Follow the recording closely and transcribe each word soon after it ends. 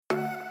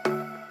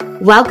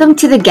Welcome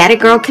to the Get It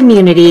Girl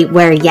community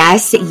where,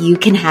 yes, you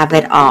can have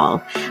it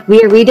all.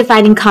 We are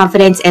redefining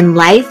confidence in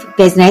life,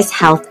 business,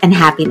 health, and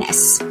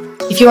happiness.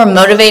 If you are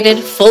motivated,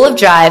 full of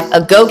drive,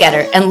 a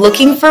go-getter, and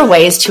looking for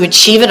ways to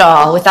achieve it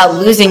all without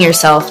losing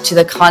yourself to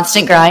the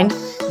constant grind,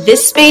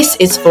 this space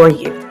is for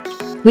you.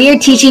 We are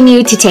teaching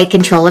you to take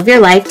control of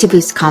your life to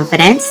boost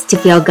confidence, to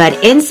feel good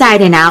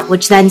inside and out,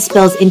 which then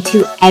spills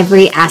into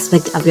every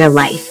aspect of your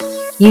life.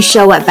 You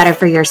show up better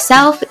for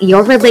yourself,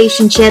 your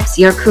relationships,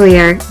 your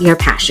career, your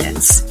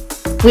passions.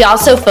 We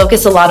also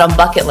focus a lot on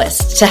bucket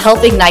lists to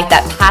help ignite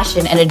that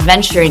passion and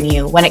adventure in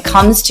you when it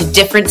comes to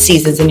different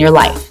seasons in your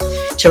life,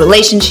 to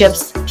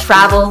relationships,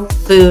 travel,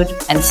 food,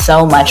 and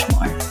so much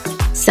more.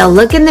 So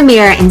look in the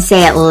mirror and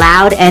say it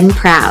loud and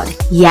proud.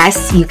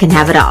 Yes, you can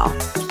have it all.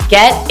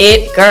 Get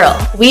it, girl.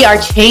 We are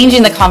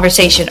changing the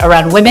conversation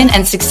around women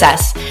and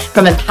success,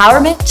 from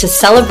empowerment to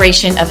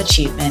celebration of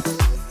achievement.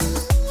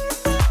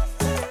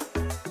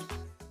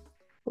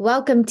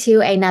 Welcome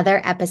to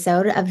another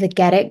episode of the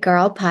Get It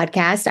Girl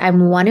podcast.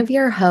 I'm one of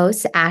your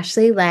hosts,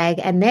 Ashley Legg,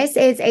 and this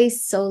is a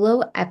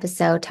solo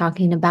episode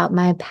talking about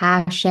my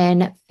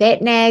passion,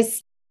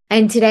 fitness.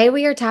 And today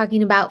we are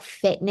talking about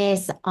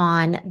fitness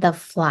on the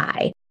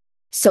fly.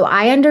 So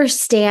I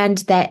understand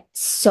that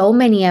so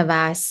many of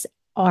us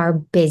are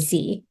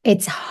busy.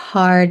 It's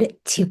hard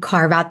to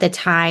carve out the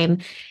time.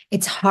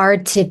 It's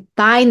hard to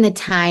find the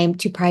time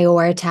to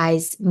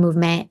prioritize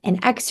movement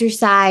and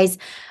exercise,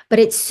 but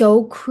it's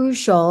so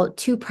crucial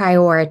to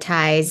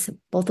prioritize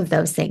both of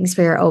those things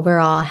for your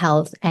overall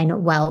health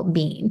and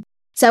well-being.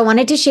 So I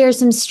wanted to share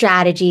some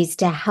strategies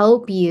to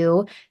help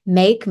you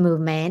make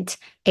movement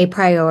a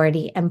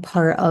priority and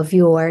part of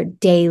your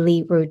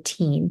daily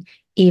routine,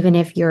 even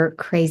if you're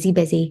crazy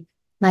busy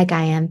like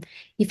I am.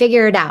 You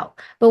figure it out.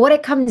 But what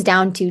it comes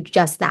down to,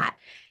 just that.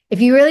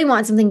 If you really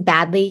want something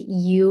badly,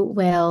 you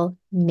will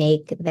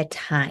make the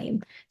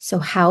time. So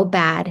how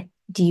bad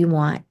do you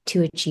want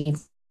to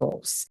achieve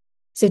goals?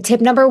 So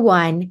tip number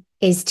one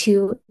is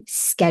to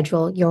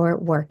schedule your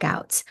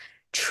workouts.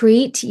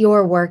 Treat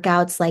your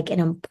workouts like an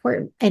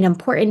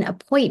important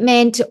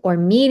appointment or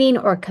meeting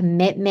or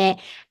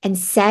commitment, and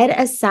set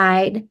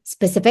aside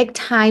specific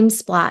time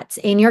slots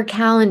in your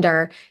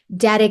calendar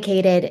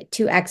dedicated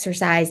to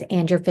exercise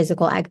and your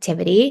physical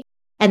activity.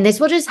 And this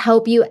will just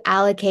help you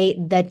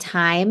allocate the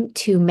time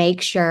to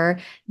make sure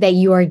that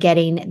you are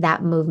getting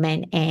that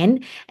movement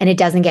in and it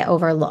doesn't get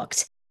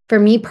overlooked. For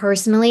me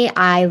personally,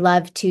 I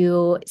love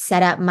to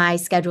set up my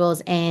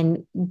schedules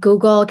in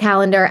Google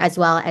Calendar as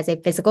well as a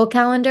physical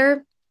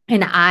calendar.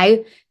 And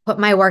I put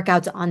my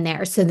workouts on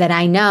there so that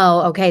I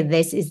know, okay,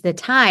 this is the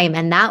time.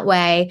 And that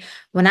way,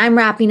 when I'm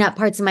wrapping up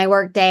parts of my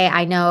workday,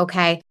 I know,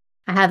 okay,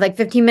 I have like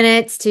 15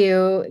 minutes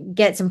to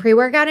get some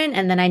pre-workout in,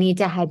 and then I need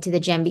to head to the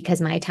gym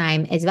because my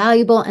time is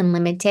valuable and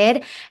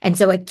limited. And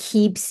so it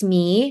keeps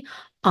me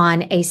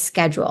on a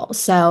schedule.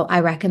 So I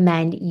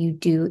recommend you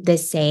do the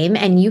same,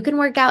 and you can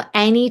work out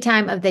any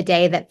time of the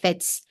day that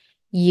fits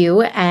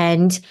you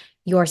and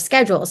your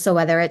schedule. So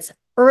whether it's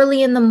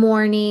early in the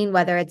morning,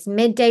 whether it's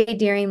midday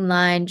during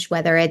lunch,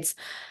 whether it's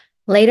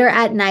later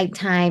at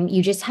nighttime,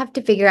 you just have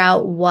to figure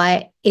out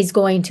what is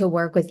going to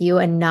work with you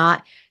and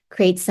not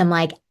create some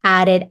like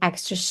added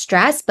extra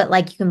stress, but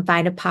like you can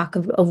find a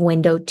pocket of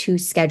window to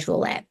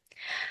schedule it.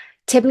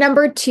 Tip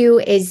number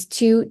two is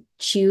to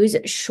choose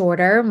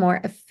shorter,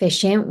 more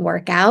efficient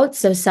workouts.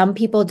 So some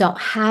people don't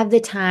have the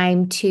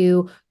time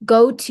to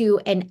go to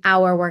an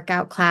hour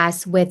workout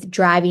class with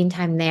driving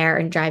time there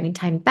and driving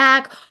time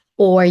back,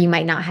 or you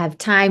might not have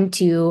time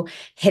to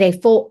hit a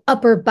full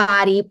upper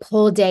body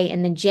pull day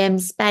in the gym,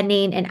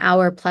 spending an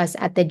hour plus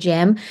at the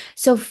gym.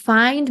 So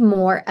find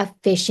more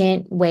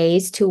efficient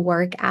ways to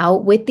work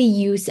out with the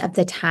use of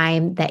the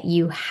time that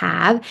you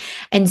have.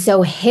 And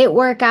so HIIT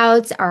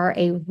workouts are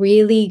a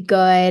really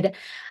good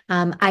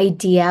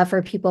idea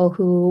for people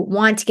who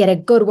want to get a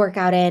good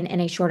workout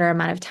in a shorter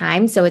amount of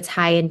time. So it's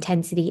high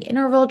intensity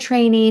interval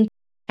training.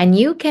 And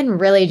you can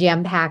really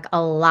jam pack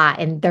a lot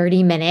in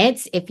 30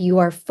 minutes if you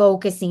are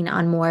focusing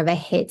on more of a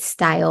HIIT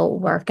style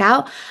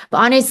workout. But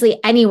honestly,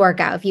 any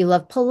workout, if you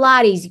love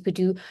Pilates, you could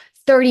do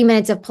 30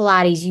 minutes of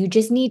Pilates. You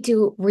just need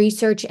to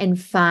research and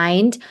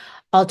find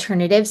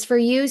alternatives for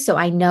you. So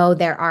I know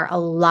there are a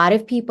lot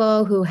of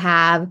people who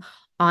have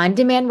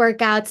on-demand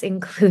workouts,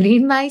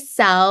 including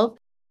myself.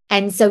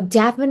 And so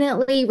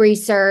definitely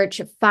research,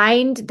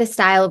 find the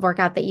style of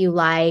workout that you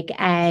like,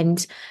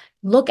 and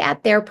look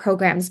at their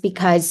programs,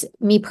 because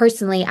me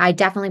personally, I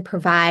definitely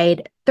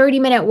provide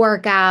 30-minute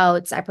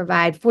workouts. I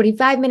provide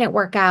 45-minute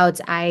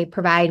workouts. I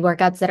provide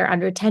workouts that are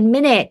under 10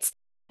 minutes.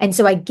 And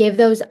so I give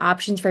those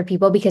options for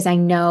people because I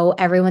know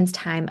everyone's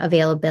time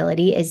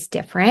availability is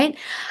different.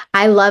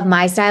 I love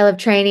my style of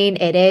training.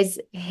 It is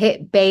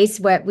HIIT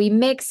based, where we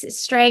mix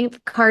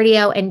strength,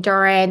 cardio,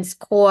 endurance,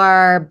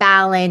 core,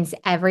 balance,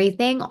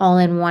 everything all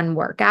in one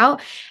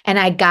workout. And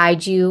I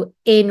guide you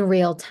in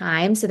real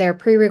time. So they're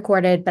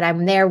pre-recorded, but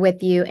I'm there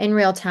with you in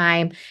real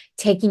time,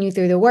 taking you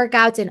through the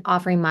workouts and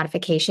offering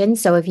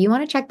modifications. So if you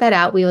want to check that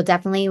out, we will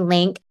definitely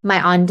link my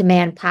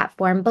on-demand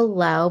platform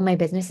below. My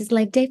business is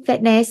Leg Day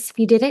Fitness, if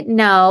you didn't didn't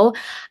know,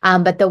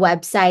 but the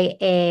website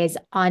is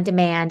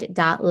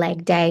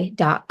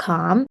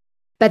ondemand.legday.com.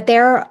 But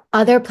there are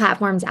other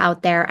platforms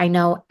out there. I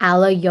know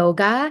Alo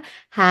Yoga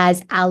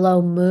has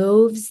Alo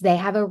Moves. They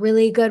have a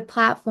really good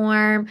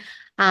platform.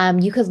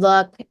 You could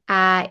look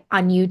at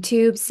on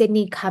YouTube,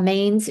 Sydney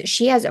Cummings.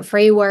 She has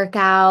free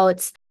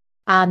workouts.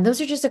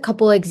 Those are just a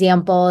couple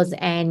examples,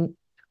 and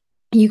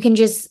you can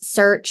just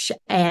search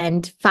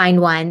and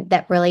find one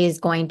that really is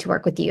going to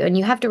work with you. And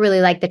you have to really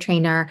like the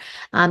trainer,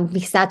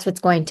 because that's what's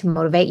going to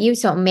motivate you.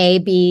 So it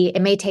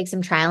may take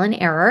some trial and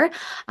error,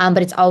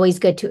 but it's always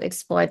good to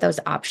explore those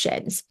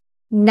options.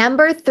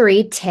 Number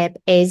 3 tip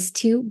is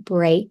to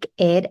break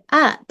it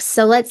up.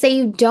 So let's say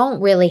you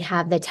don't really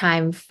have the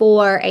time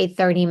for a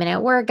 30-minute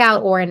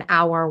workout or an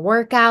hour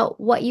workout.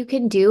 What you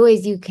can do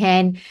is you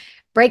can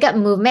break up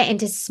movement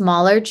into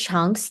smaller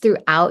chunks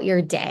throughout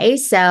your day.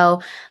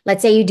 So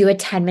let's say you do a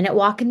 10-minute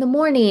walk in the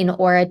morning,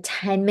 or a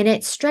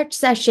 10-minute stretch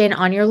session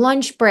on your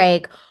lunch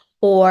break,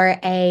 or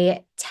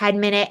a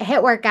 10-minute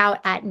HIIT workout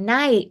at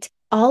night.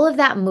 All of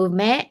that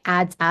movement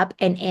adds up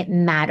and it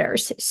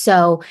matters.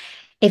 So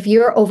if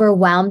you're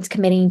overwhelmed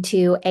committing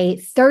to a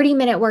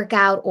 30-minute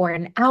workout or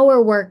an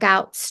hour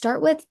workout,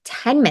 start with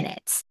 10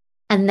 minutes,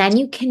 and then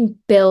you can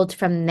build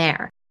from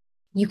there.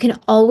 You can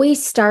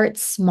always start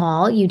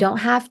small. You don't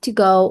have to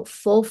go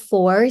full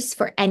force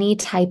for any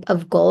type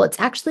of goal.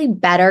 It's actually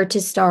better to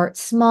start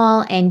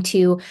small and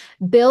to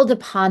build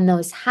upon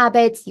those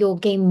habits. You'll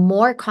gain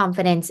more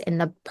confidence in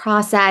the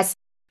process,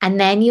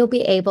 and then you'll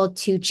be able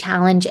to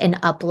challenge and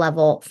up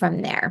level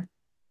from there.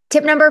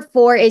 Tip number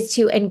 4 is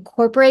to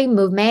incorporate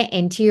movement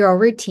into your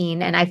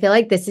routine. And I feel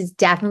like this is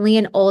definitely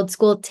an old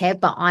school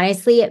tip, but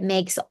honestly, it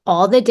makes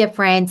all the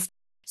difference.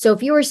 So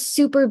if you are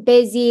super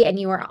busy and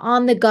you are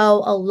on the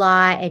go a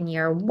lot and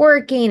you're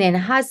working and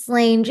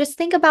hustling, just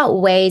think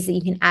about ways that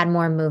you can add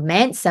more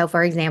movement. So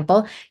for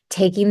example,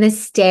 taking the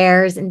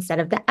stairs instead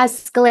of the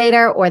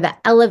escalator or the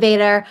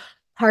elevator,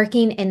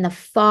 parking in the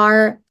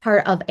far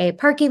part of a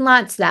parking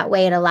lot. So that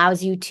way it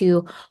allows you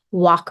to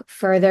walk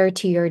further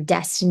to your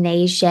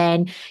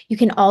destination. You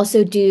can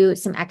also do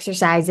some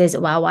exercises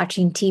while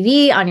watching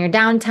TV on your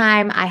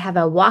downtime. I have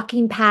a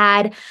walking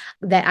pad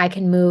that I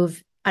can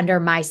move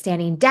under my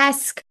standing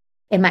desk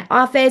in my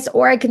office,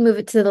 or I can move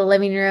it to the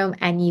living room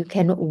and you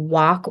can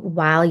walk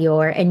while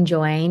you're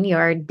enjoying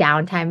your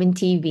downtime in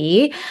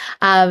TV.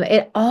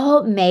 It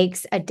all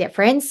makes a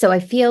difference. So I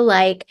feel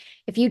like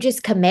if you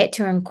just commit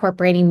to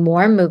incorporating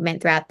more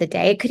movement throughout the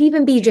day, it could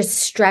even be just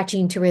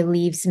stretching to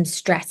relieve some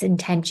stress and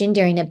tension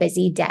during a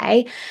busy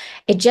day.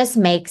 It just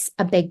makes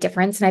a big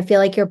difference. And I feel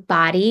like your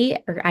body,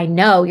 or I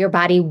know your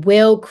body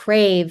will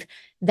crave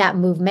that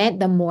movement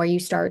the more you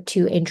start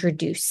to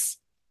introduce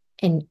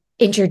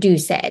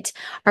it.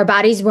 Our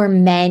bodies were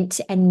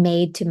meant and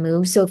made to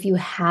move. So if you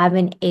have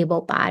an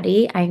able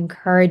body, I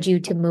encourage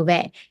you to move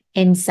it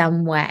in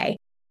some way.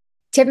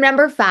 Tip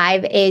number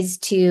 5 is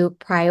to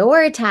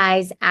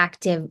prioritize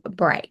active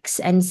breaks.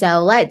 And so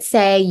let's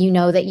say you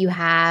know that you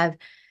have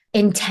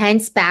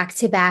intense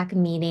back-to-back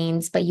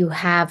meetings, but you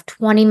have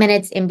 20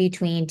 minutes in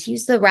between to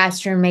use the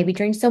restroom, maybe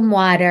drink some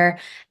water.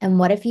 And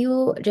what if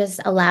you just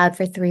allowed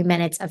for 3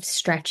 minutes of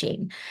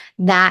stretching?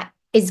 That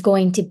is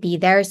going to be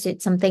there. So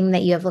it's something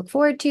that you have looked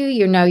forward to.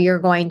 You know you're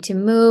going to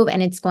move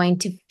and it's going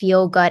to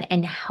feel good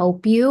and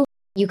help you.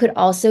 You could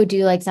also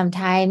do, like,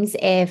 sometimes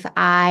if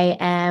I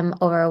am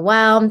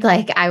overwhelmed,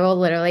 like I will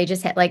literally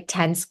just hit like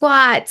 10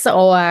 squats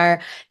or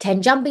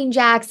 10 jumping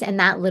jacks, and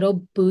that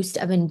little boost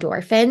of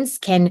endorphins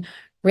can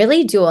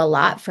really do a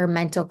lot for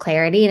mental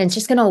clarity, and it's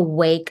just going to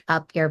wake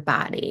up your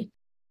body.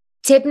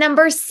 Tip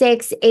number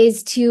 6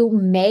 is to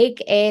make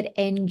it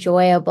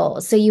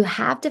enjoyable. So you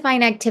have to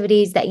find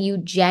activities that you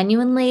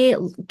genuinely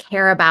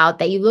care about,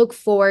 that you look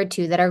forward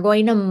to, that are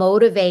going to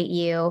motivate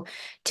you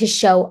to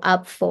show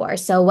up for.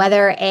 So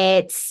whether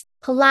it's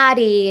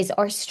Pilates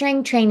or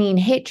strength training,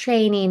 HIIT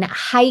training,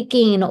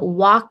 hiking,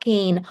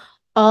 walking,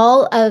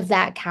 all of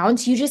that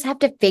counts. You just have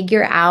to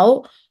figure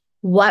out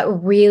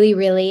what really,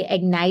 really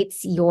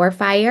ignites your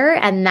fire.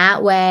 And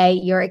that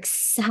way you're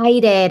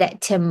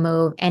excited to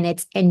move and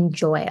it's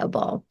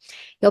enjoyable.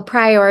 You'll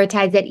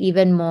prioritize it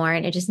even more,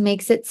 and it just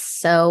makes it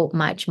so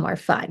much more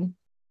fun.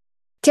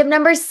 Tip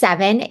number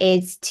 7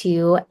 is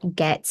to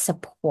get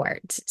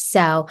support.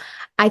 So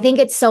I think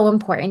it's so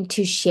important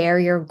to share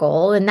your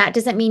goal. And that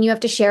doesn't mean you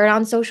have to share it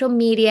on social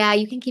media.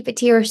 You can keep it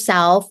to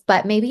yourself,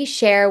 but maybe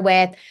share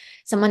with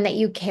someone that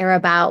you care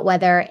about,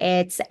 whether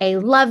it's a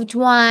loved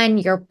one,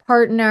 your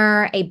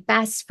partner, a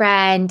best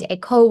friend, a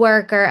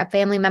coworker, a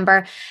family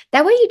member.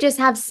 That way you just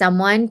have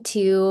someone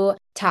to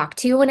talk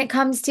to when it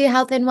comes to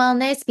health and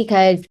wellness,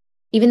 because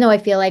even though I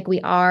feel like we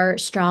are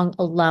strong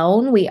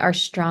alone, we are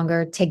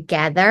stronger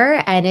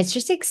together. And it's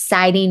just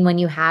exciting when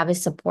you have a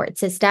support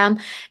system,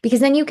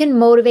 because then you can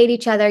motivate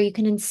each other, you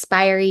can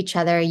inspire each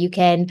other, you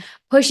can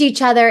push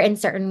each other in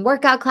certain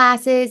workout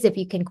classes. If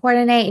you can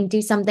coordinate and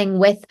do something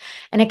with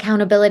an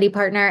accountability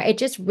partner, it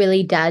just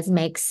really does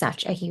make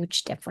such a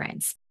huge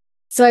difference.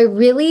 So I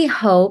really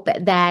hope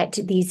that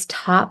these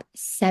top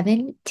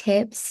 7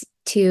 tips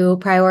to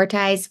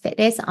prioritize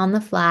fitness on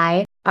the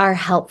fly are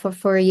helpful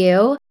for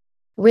you.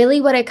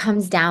 Really, what it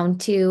comes down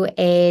to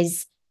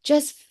is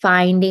just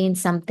finding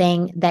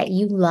something that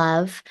you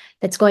love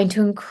that's going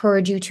to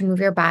encourage you to move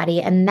your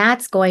body, and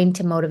that's going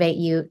to motivate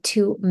you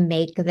to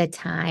make the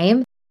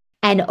time.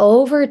 And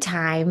over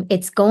time,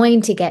 it's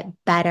going to get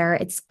better.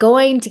 It's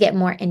going to get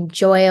more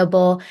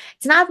enjoyable.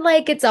 It's not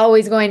like it's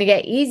always going to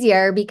get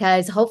easier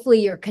because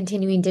hopefully you're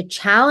continuing to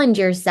challenge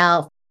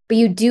yourself, but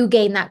you do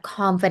gain that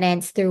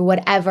confidence through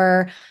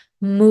whatever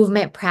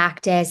movement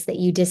practice that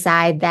you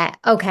decide that,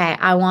 okay,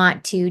 I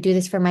want to do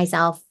this for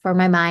myself, for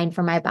my mind,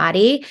 for my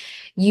body.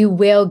 You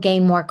will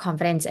gain more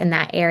confidence in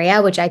that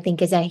area, which I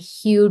think is a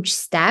huge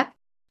step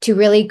to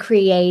really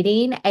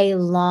creating a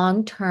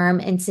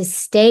long-term and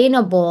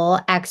sustainable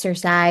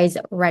exercise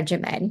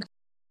regimen.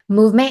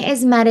 Movement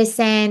is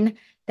medicine.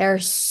 There are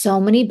so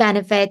many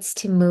benefits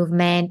to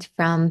movement,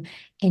 from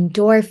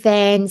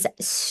endorphins,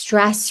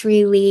 stress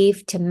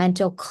relief, to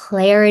mental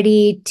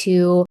clarity,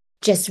 to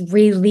just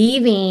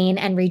relieving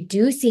and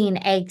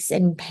reducing aches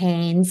and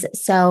pains.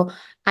 So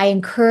I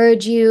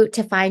encourage you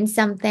to find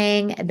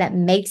something that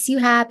makes you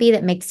happy,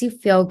 that makes you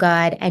feel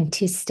good, and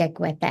to stick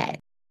with it.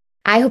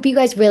 I hope you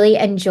guys really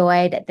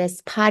enjoyed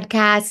this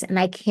podcast, and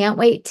I can't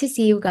wait to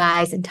see you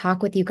guys and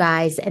talk with you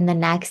guys in the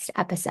next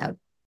episode.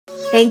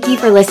 Thank you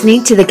for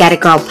listening to the Get It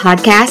Girl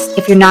podcast.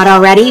 If you're not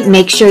already,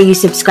 make sure you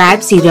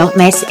subscribe so you don't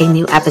miss a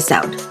new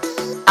episode.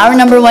 Our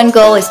number one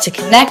goal is to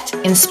connect,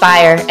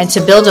 inspire, and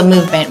to build a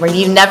movement where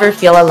you never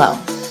feel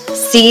alone.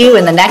 See you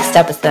in the next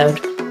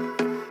episode.